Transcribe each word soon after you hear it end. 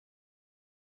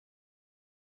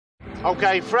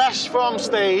Okay, fresh from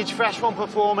stage, fresh from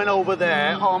performing over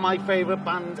there, are my favourite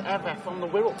band ever from the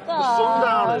Wirral, the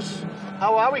Sundowners.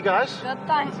 How are we, guys? Good,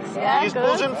 thanks. Yeah, you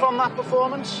buzzing from that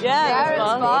performance? Yeah, it's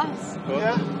boss.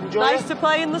 Yeah, enjoy nice it? to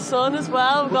play in the sun as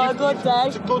well. We've got a good day.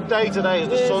 It's a good day today.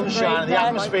 The sun's shining, the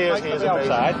atmosphere here is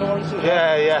amazing. Outside,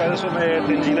 yeah. There's some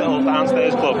dingy little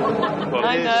downstairs club.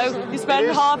 I know. You spend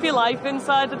half your life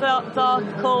inside a dark,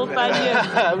 cold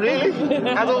venue. Really?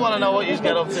 I don't want to know what you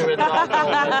get up to in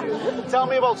that. Tell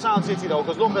me about Sound City though,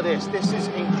 because look at this. This is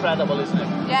incredible, isn't it?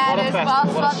 Yeah, what it is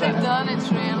boss. What they've done,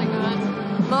 it's really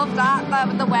good. Love that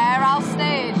with the warehouse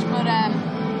stage, but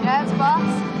yeah, it's boss.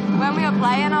 When we were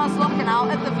playing, I was looking out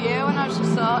at the view and I was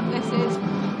just thought, this is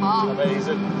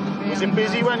amazing. Really was it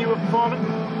busy when you were performing?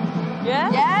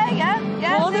 Yeah.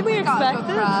 More than we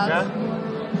expected.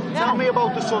 Yeah. Tell me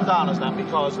about the Sundowners then,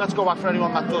 because let's go back for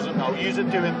anyone that doesn't know. You're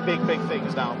doing big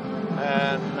things now.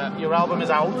 Your album is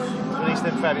out, released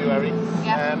in February.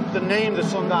 Yeah. The name, the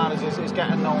Sundowners, is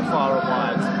getting known far and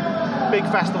wide. Big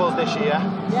festivals this year.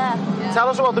 Yeah. Tell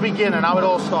us about the beginning, how it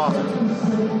all started.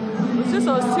 It's just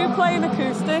us two playing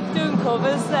acoustic, doing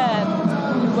covers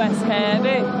in West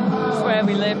Kirby. That's where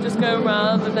we live, just going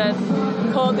around, and then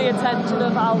caught the attention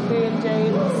of Alfie and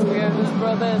James, Fiona's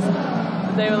brothers.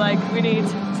 And they were like, we need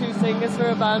 2 singers for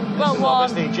a band. Well, one.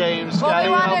 Obviously, James. Well, we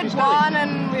wanted one,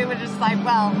 and we were just like,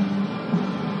 well,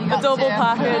 you got a double 2.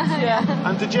 package, yeah.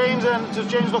 And does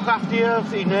James look after you?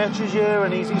 He nurtures you,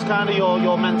 and he's kind of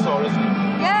your mentor, isn't he?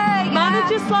 Yeah.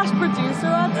 Manager slash producer,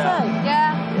 I'd say.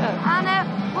 Yeah. And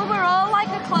well, we're all like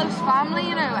a close family,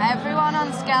 you know. Everyone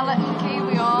on Skeleton Key,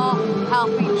 we all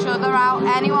help each other out.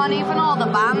 Anyone, even all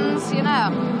the bands, you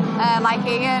know. Like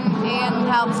Ian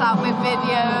helps out with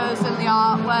videos and the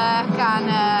artwork,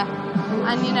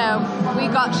 and you know, we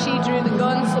got She Drew the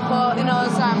Gun supporting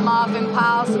us and Marvin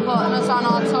Powell supporting us on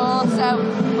our tour, so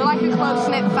we're like a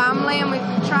close-knit family and we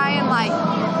try and like,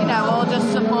 you know, all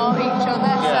just support each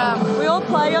other. So we all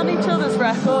play on each other's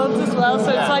records as well, so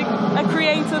it's like a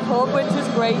creative hub, which is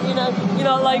great, you know. You're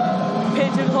not like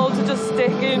pigeonholed to just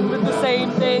sticking with the same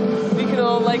thing. We can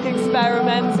all like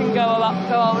experiment and go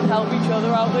out and help each other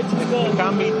out, which is good.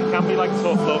 It can be like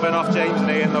tough loving off James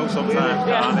and Ian though sometimes.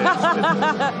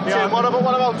 Jim, what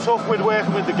about tough with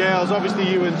working with the girls? Obviously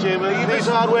you and Jim, these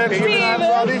hard work. The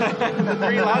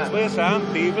 3 lads, we're sound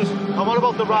divas. And what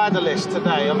about the rider list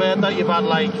today? I've heard that you've had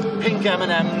like pink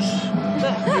M&Ms.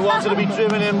 You wanted to be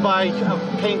driven in by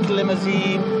a pink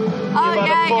limousine. Oh, You've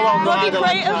had a full-on Bloody rider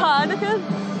crate of list.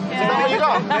 Heineken. Is that what you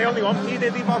got? They only want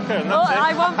P-Diddy vodka and that's it.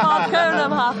 I want vodka and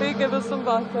I'm happy. Give us some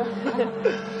vodka.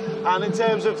 And in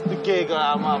terms of the gig,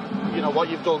 you know, what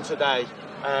you've done today,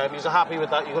 you're happy with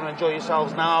that? You're going to enjoy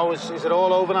yourselves now? Is it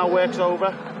all over now? Work's over?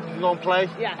 You can go and play?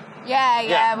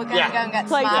 Yeah, we're going to go and get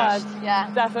smashed. Yeah.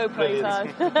 Defo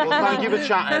playtime. Well, thank you for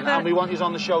chatting, and we want you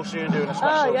on the show soon doing a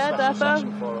special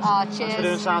session for us. Oh, Thanks cheers. for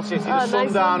doing Sound City. The Nice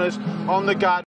Sundowners on the guide.